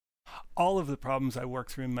All of the problems I work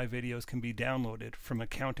through in my videos can be downloaded from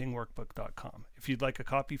accountingworkbook.com. If you'd like a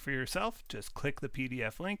copy for yourself, just click the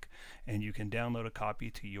PDF link and you can download a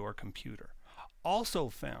copy to your computer. Also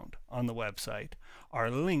found on the website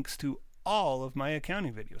are links to all of my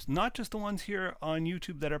accounting videos, not just the ones here on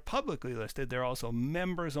YouTube that are publicly listed. They're also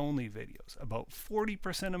members only videos. About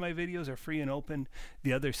 40% of my videos are free and open.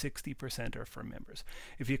 The other 60% are for members.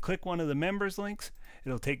 If you click one of the members links,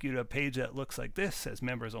 it'll take you to a page that looks like this, says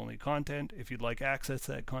members only content. If you'd like access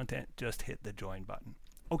to that content, just hit the join button.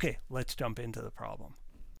 Okay, let's jump into the problem.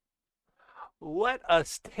 Let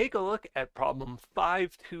us take a look at problem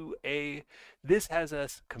 5.2a. This has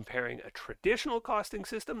us comparing a traditional costing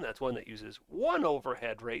system, that's one that uses one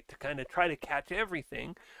overhead rate to kind of try to catch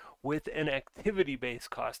everything, with an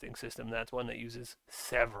activity-based costing system, that's one that uses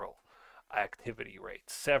several activity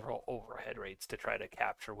rates, several overhead rates to try to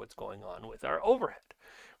capture what's going on with our overhead.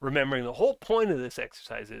 Remembering the whole point of this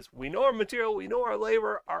exercise is we know our material, we know our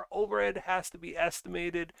labor, our overhead has to be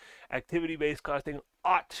estimated. Activity-based costing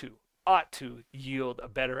ought to yield a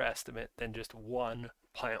better estimate than just one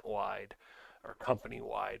plant-wide or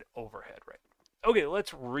company-wide overhead rate. Okay,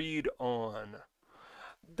 let's read on.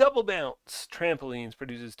 Double Bounce Trampolines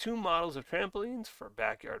produces two models of trampolines for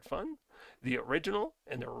backyard fun, the original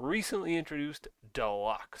and the recently introduced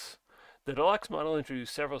Deluxe. The Deluxe model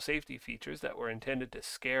introduced several safety features that were intended to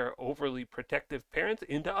scare overly protective parents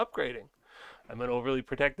into upgrading. I'm an overly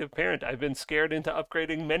protective parent. I've been scared into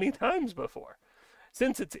upgrading many times before.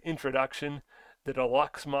 Since its introduction, the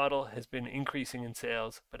Deluxe model has been increasing in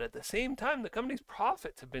sales, but at the same time, the company's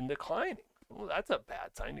profits have been declining. Well, that's a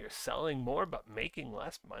bad sign. You're selling more but making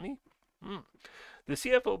less money. The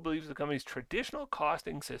CFO believes the company's traditional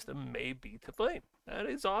costing system may be to blame. That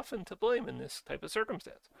is often to blame in this type of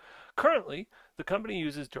circumstance. Currently, the company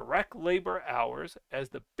uses direct labor hours as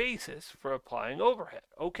the basis for applying overhead.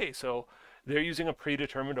 Okay, so they're using a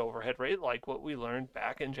predetermined overhead rate like what we learned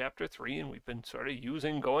back in chapter 3 and we've been sort of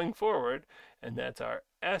using going forward, and that's our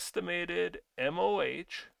estimated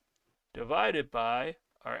MOH divided by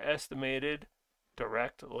our estimated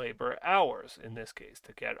direct labor hours, in this case,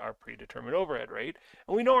 to get our predetermined overhead rate.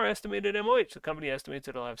 And we know our estimated MOH. The company estimates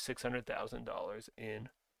it'll have $600,000 in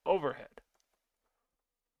overhead.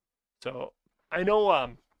 So I know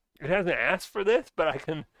it hasn't asked for this, but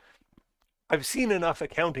I've seen enough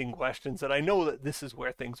accounting questions that I know that this is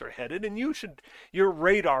where things are headed, and your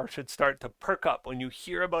radar should start to perk up when you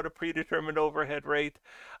hear about a predetermined overhead rate.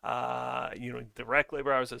 Direct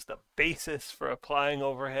labor hours is the basis for applying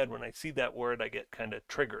overhead. When I see that word, I get kind of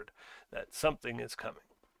triggered that something is coming.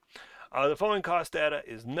 The following cost data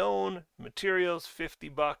is known. Materials,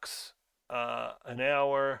 $50 an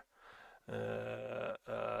hour.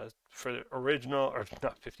 For the original, or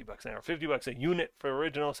not $50 an hour, $50 a unit for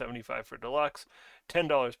original, $75 for deluxe,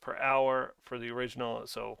 $10 per hour for the original.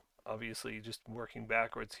 So obviously just working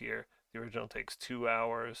backwards here, the original takes 2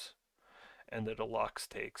 hours and the deluxe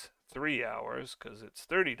takes 3 hours because it's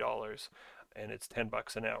 $30 and it's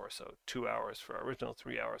 $10 an hour. So 2 hours for original,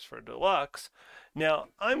 3 hours for deluxe. Now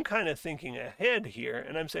I'm kind of thinking ahead here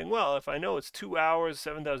and I'm saying, well, if I know it's 2 hours,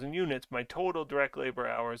 7,000 units, my total direct labor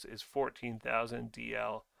hours is 14,000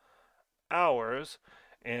 DL hours,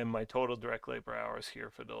 and my total direct labor hours here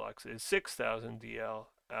for deluxe is 6,000 DL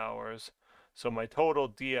hours. So my total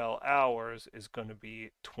DL hours is going to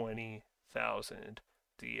be 20,000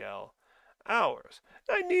 DL hours.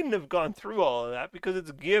 I needn't have gone through all of that because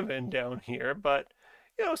it's given down here, but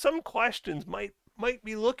some questions might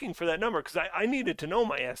be looking for that number because I needed to know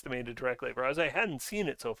my estimated direct labor hours. I hadn't seen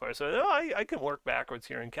it so far, so I can work backwards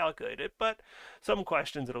here and calculate it, but some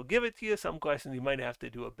questions it'll give it to you, some questions you might have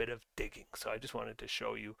to do a bit of digging. So I just wanted to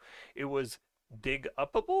show you it was dig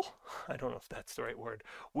upable. I don't know if that's the right word.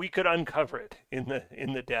 We could uncover it in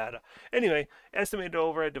the data. Anyway, estimated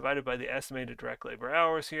overhead divided by the estimated direct labor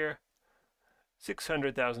hours here.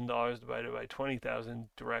 $600,000 divided by 20,000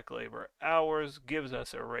 direct labor hours gives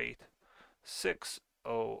us a rate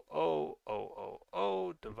 600,000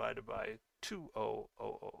 divided by 200,000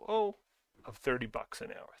 of $30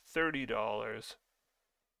 an hour. $30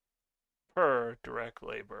 per direct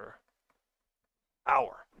labor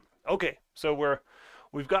hour. Okay, so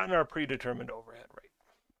we've gotten our predetermined overhead rate.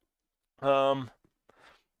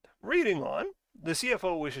 Reading on, the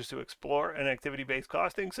CFO wishes to explore an activity-based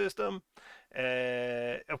costing system.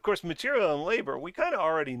 Of course, material and labor, we kind of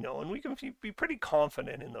already know, and we can be pretty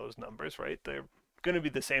confident in those numbers, right? They're going to be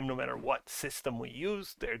the same no matter what system we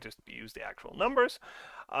use. They're just use the actual numbers.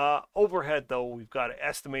 Overhead, though, we've got to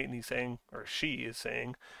estimate, and he's saying, or she is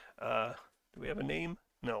saying, do we have a name?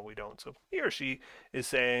 No, we don't. So he or she is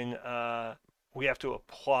saying we have to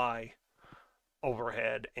apply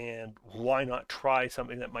overhead, and why not try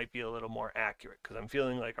something that might be a little more accurate? Because I'm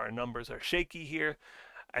feeling like our numbers are shaky here.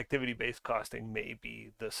 Activity-based costing may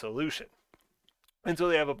be the solution. And so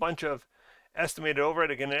they have a bunch of estimated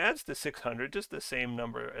overhead. Again, it adds to 600, just the same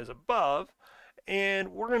number as above.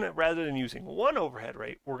 And we're going to, rather than using one overhead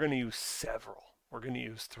rate, we're going to use several. We're going to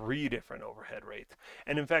use 3 different overhead rates.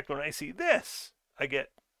 And in fact, when I see this, I get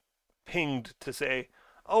pinged to say,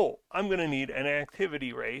 oh, I'm going to need an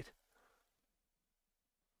activity rate,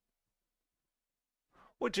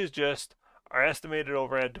 which is just our estimated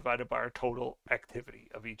overhead divided by our total activity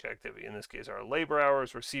of each activity. In this case, our labor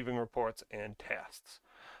hours, receiving reports, and tests.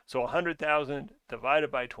 So 100,000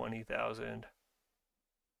 divided by 20,000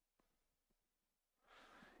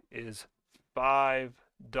 is $5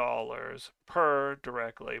 per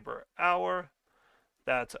direct labor hour.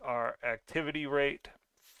 That's our activity rate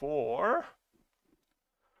for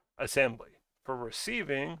assembly. For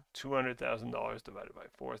receiving, $200,000 divided by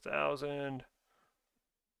 4,000.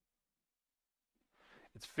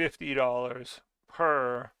 It's $50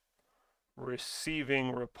 per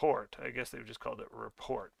receiving report. I guess they've just called it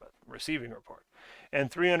report, but receiving report.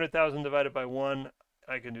 And 300,000 divided by 1,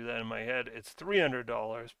 I can do that in my head. It's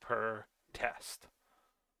 $300 per test.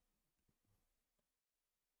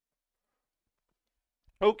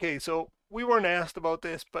 Okay, so we weren't asked about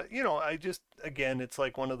this, but I just, again, it's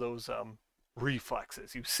like one of those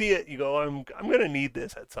reflexes. You see it, you go, I'm going to need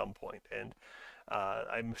this at some point, and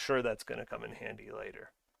I'm sure that's going to come in handy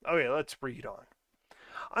later. Okay, let's read on.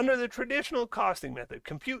 Under the traditional costing method,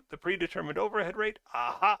 compute the predetermined overhead rate.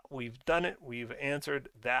 Aha, we've done it. We've answered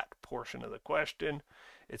that portion of the question.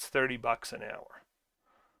 It's $30 an hour.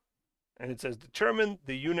 And it says determine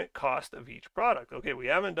the unit cost of each product. Okay, we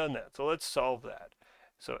haven't done that, so let's solve that.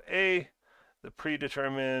 So A, the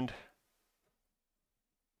predetermined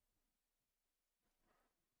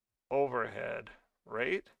overhead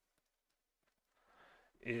rate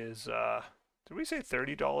is, did we say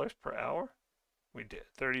 $30 per hour? We did,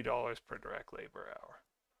 $30 per direct labor hour.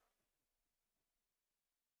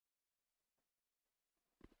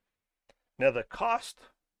 Now the cost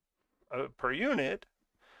per unit,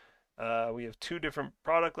 we have 2 different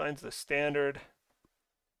product lines, the standard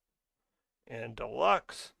and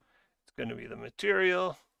deluxe. It's going to be the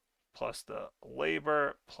material plus the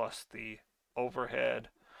labor plus the overhead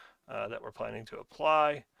that we're planning to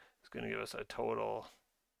apply. It's going to give us a total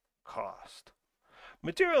cost.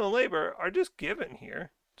 Material and labor are just given here,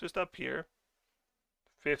 just up here,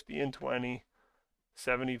 50 and 20,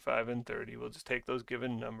 75 and 30. We'll just take those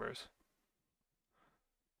given numbers.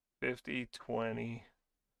 50, 20,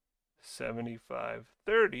 75,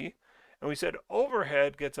 30. And we said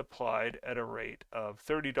overhead gets applied at a rate of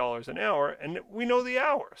 $30 an hour, and we know the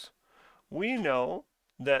hours. We know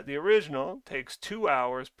that the original takes 2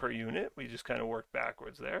 hours per unit. We just kind of work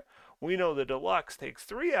backwards there. We know the deluxe takes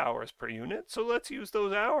 3 hours per unit, so let's use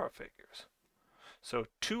those hour figures. So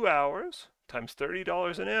 2 hours times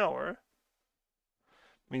 $30 an hour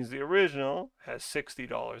means the original has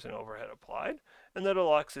 $60 in overhead applied, and the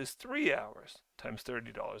deluxe is 3 hours times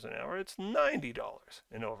 $30 an hour. It's $90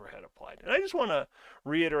 in overhead applied. And I just want to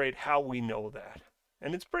reiterate how we know that.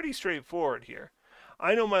 And it's pretty straightforward here.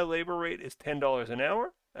 I know my labor rate is $10 an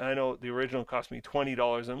hour. And I know the original cost me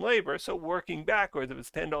 $20 in labor, so working backwards, if it's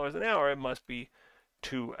 $10 an hour, it must be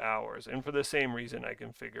 2 hours. And for the same reason, I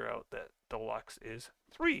can figure out that deluxe is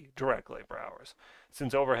 3 direct labor hours.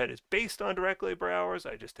 Since overhead is based on direct labor hours,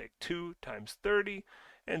 I just take 2 times 30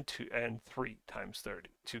 and 3 times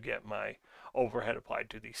 30 to get my overhead applied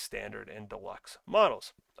to the standard and deluxe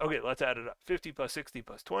models. Okay, let's add it up. 50 plus 60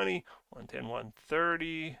 plus 20, 110,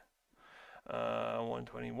 130.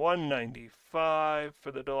 120, 195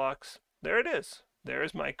 for the deluxe. There it is.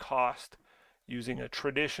 There's my cost using a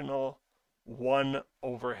traditional one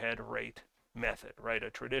overhead rate method, right? A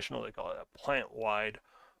traditional, they call it a plant-wide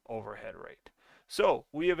overhead rate. So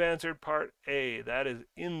we have answered part A. That is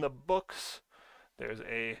in the books. There's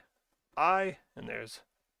a I and there's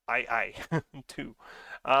II, 2.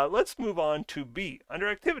 Let's move on to B, under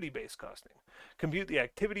activity-based costing. Compute the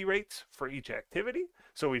activity rates for each activity.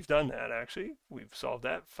 So we've done that actually. We've solved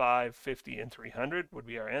that. 5, 50, and 300 would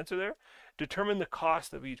be our answer there. Determine the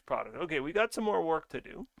cost of each product. Okay, we got some more work to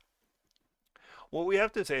do. What we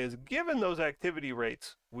have to say is, given those activity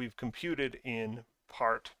rates we've computed in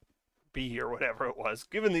part B or whatever it was,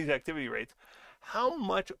 given these activity rates, how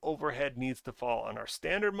much overhead needs to fall on our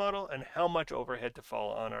standard model and how much overhead to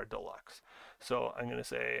fall on our deluxe. So I'm going to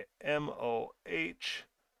say MOH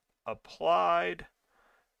applied.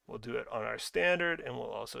 We'll do it on our standard and we'll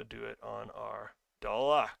also do it on our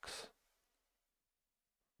deluxe.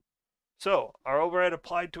 So our overhead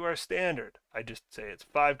applied to our standard, I just say it's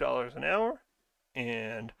 $5 an hour,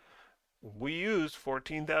 and we used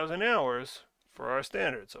 14,000 hours for our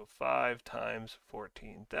standard. So 5 times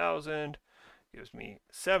 14,000 gives me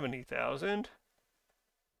 $70,000.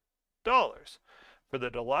 For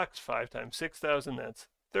the deluxe, 5 times 6,000, that's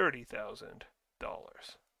 $30,000.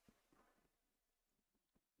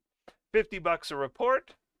 $50 a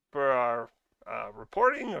report for our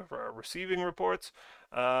reporting, or for our receiving reports.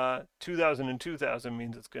 2,000 and 2,000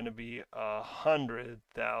 means it's going to be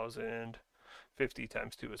 100,000. 50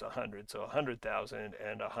 times 2 is 100, so 100,000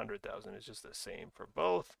 and 100,000 is just the same for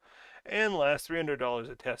both. And last, $300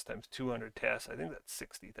 a test times 200 tests. I think that's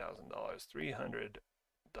 $60,000.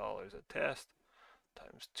 $300 a test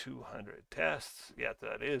times 200 tests. Yeah,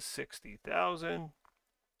 that is 60,000.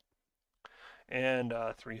 And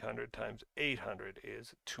 300 times 800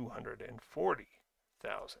 is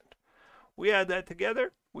 240,000. We add that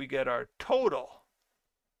together, we get our total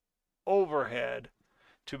overhead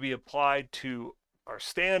to be applied to our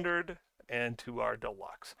standard and to our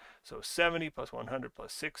deluxe. So 70 plus 100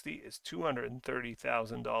 plus 60 is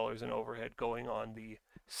 $230,000 in overhead going on the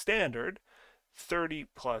standard. 30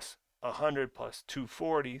 plus 100 plus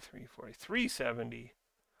 240, 340, 370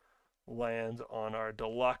 lands on our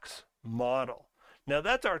deluxe model. Now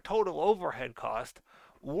that's our total overhead cost.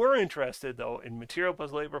 We're interested though in material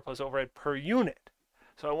plus labor plus overhead per unit.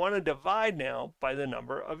 So I want to divide now by the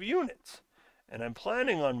number of units. And I'm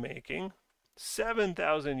planning on making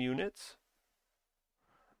 7,000 units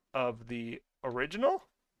of the original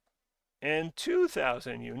and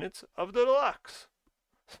 2,000 units of the deluxe.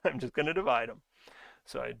 So I'm just going to divide them.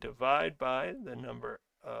 So I divide by the number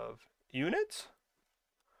of units.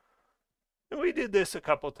 And we did this a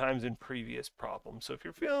couple times in previous problems. So if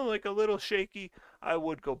you're feeling like a little shaky, I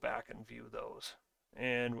would go back and view those.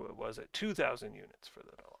 And what was it? 2,000 units for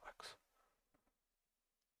the deluxe.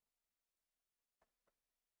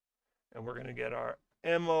 And we're going to get our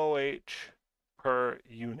MOH per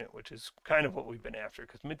unit, which is kind of what we've been after,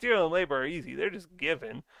 because material and labor are easy. They're just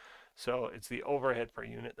given. So it's the overhead per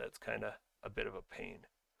unit that's kind of a bit of a pain.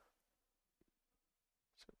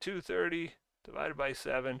 So 230 divided by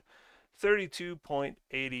 7,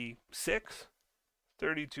 32.86,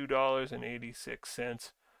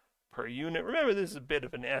 $32.86 per unit. Remember, this is a bit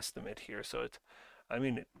of an estimate here, so it's, I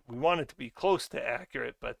mean, we want it to be close to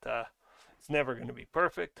accurate, but it's never going to be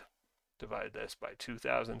perfect. Divide this by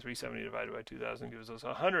 2,000, 370 divided by 2,000 gives us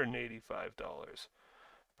 $185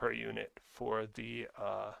 per unit for the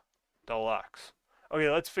deluxe. Okay,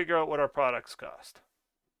 let's figure out what our products cost.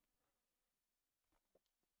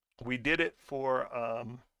 We did it for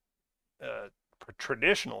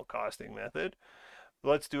traditional costing method.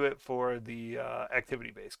 Let's do it for the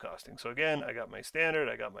activity-based costing. So again, I got my standard,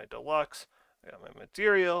 I got my deluxe, I got my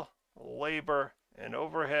material, labor, and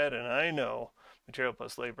overhead, and I know material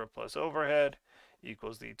plus labor plus overhead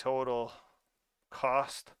equals the total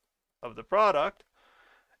cost of the product.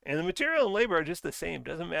 And the material and labor are just the same.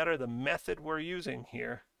 Doesn't matter the method we're using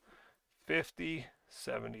here. 50,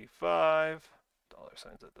 75, dollar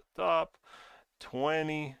signs at the top,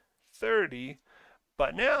 20, 30.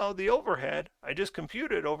 But now the overhead, I just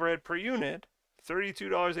computed overhead per unit,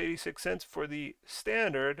 $32.86 for the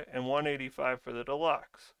standard and $185 for the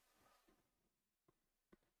deluxe.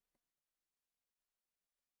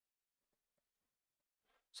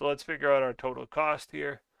 So let's figure out our total cost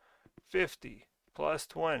here. 50 plus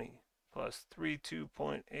 20 plus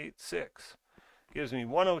 32.86 gives me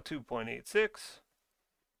 102.86.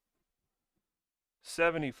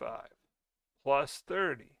 75 plus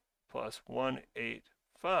 30 plus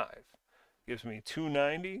 185 gives me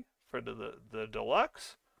 290 for the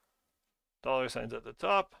deluxe. Dollar signs at the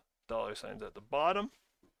top, dollar signs at the bottom,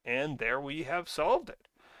 and there we have solved it.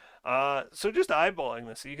 So just eyeballing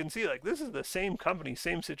this, you can see like this is the same company,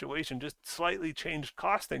 same situation, just slightly changed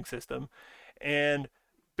costing system. And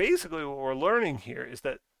basically what we're learning here is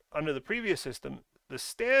that under the previous system, the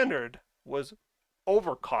standard was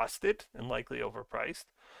overcosted and likely overpriced.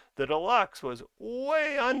 The deluxe was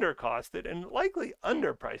way undercosted and likely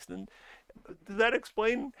underpriced. And does that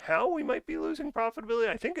explain how we might be losing profitability?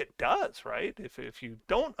 I think it does, right? If you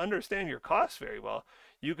don't understand your costs very well,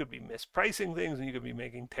 you could be mispricing things and you could be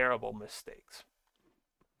making terrible mistakes.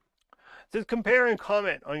 So compare and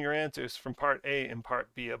comment on your answers from part A and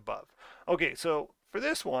part B above. Okay, so for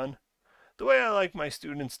this one, the way I like my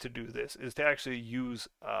students to do this is to actually use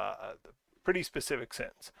a pretty specific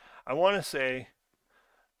sentence. I want to say,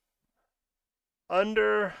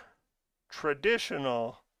 under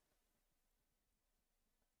traditional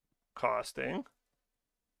costing,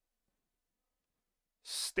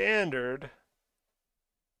 standard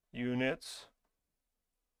units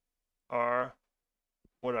are,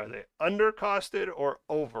 what are they, undercosted or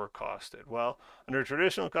overcosted? Well, under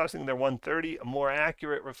traditional costing, they're 130. A more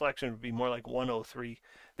accurate reflection would be more like 103.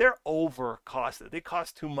 They're overcosted. They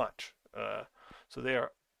cost too much. So they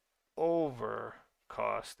are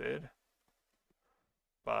overcosted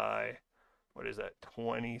by, what is that,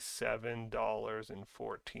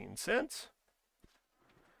 $27.14.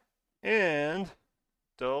 And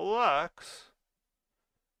deluxe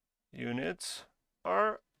units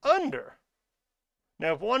are under.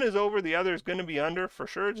 Now, if one is over, the other is going to be under for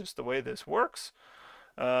sure, just the way this works.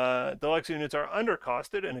 Deluxe units are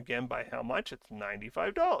undercosted, and again, by how much? It's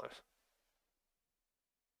 $95.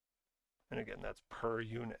 And again, that's per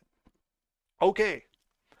unit. Okay,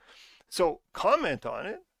 so comment on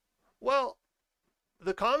it. Well,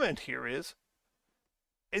 the comment here is,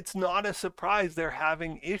 it's not a surprise they're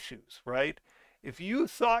having issues, right? If you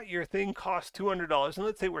thought your thing cost $200, and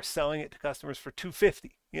let's say we're selling it to customers for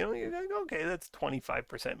 $250, you're like, okay, that's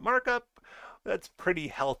 25% markup. That's pretty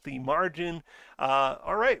healthy margin.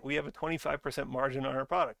 All right, we have a 25% margin on our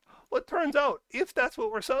product. Well, it turns out, if that's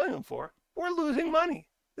what we're selling them for, we're losing money.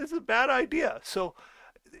 This is a bad idea. So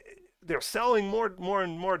they're selling more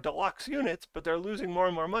and more deluxe units, but they're losing more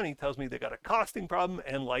and more money. Tells me they got a costing problem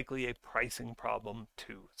and likely a pricing problem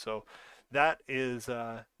too. So that is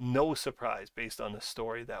no surprise based on the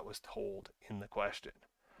story that was told in the question.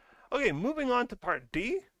 Okay, moving on to part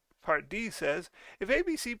D. Part D says, if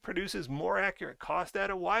ABC produces more accurate cost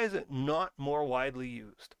data, why is it not more widely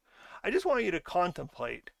used? I just want you to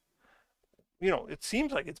contemplate, it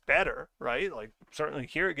seems like it's better, right? Like certainly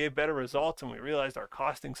here it gave better results, and we realized our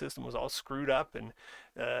costing system was all screwed up, and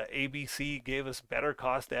ABC gave us better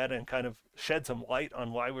cost data and kind of shed some light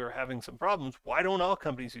on why we were having some problems. Why don't all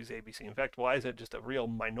companies use ABC? In fact, why is it just a real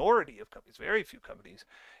minority of companies? Very few companies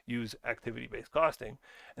use activity-based costing,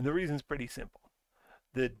 and the reason is pretty simple.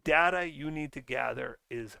 The data you need to gather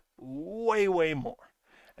is way, way more.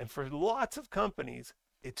 And for lots of companies,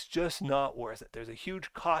 it's just not worth it. There's a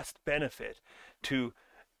huge cost benefit to,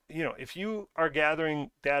 if you are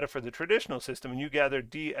gathering data for the traditional system and you gather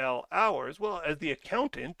DL hours, well, as the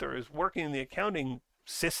accountant or as working in the accounting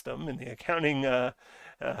system, in the accounting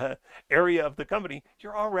area of the company,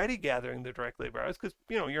 you're already gathering the direct labor hours because,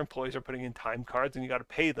 your employees are putting in time cards and you got to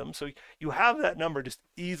pay them. So you have that number just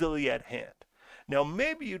easily at hand. Now,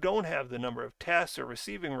 maybe you don't have the number of tests or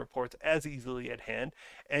receiving reports as easily at hand,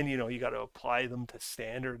 and you got to apply them to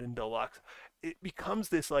standard and deluxe. It becomes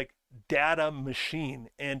this like data machine.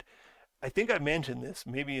 And I think I mentioned this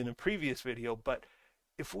maybe in a previous video, but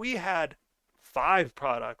if we had 5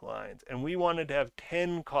 product lines and we wanted to have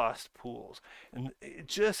 10 cost pools, and it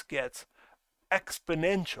just gets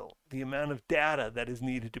exponential, the amount of data that is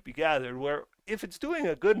needed to be gathered, where if it's doing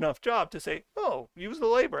a good enough job to say, oh, use the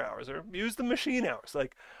labor hours or use the machine hours,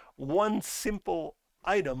 like one simple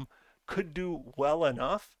item could do well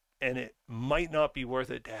enough, and it might not be worth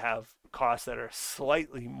it to have costs that are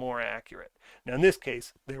slightly more accurate. Now, in this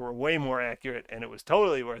case, they were way more accurate and it was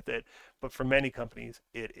totally worth it, but for many companies,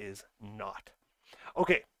 it is not.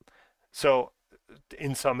 Okay, so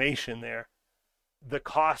in summation there, the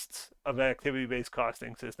costs of an activity-based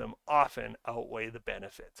costing system often outweigh the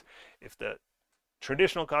benefits. If the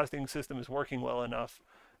traditional costing system is working well enough,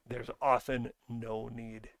 there's often no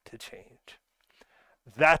need to change.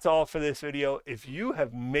 That's all for this video. If you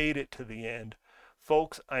have made it to the end,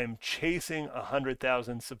 folks, I'm chasing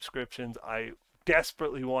 100,000 subscriptions. I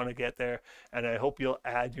desperately want to get there, and I hope you'll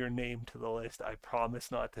add your name to the list. I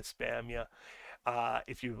promise not to spam you.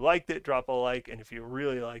 If you liked it, drop a like, and if you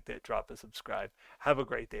really liked it, drop a subscribe. Have a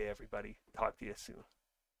great day, everybody. Talk to you soon.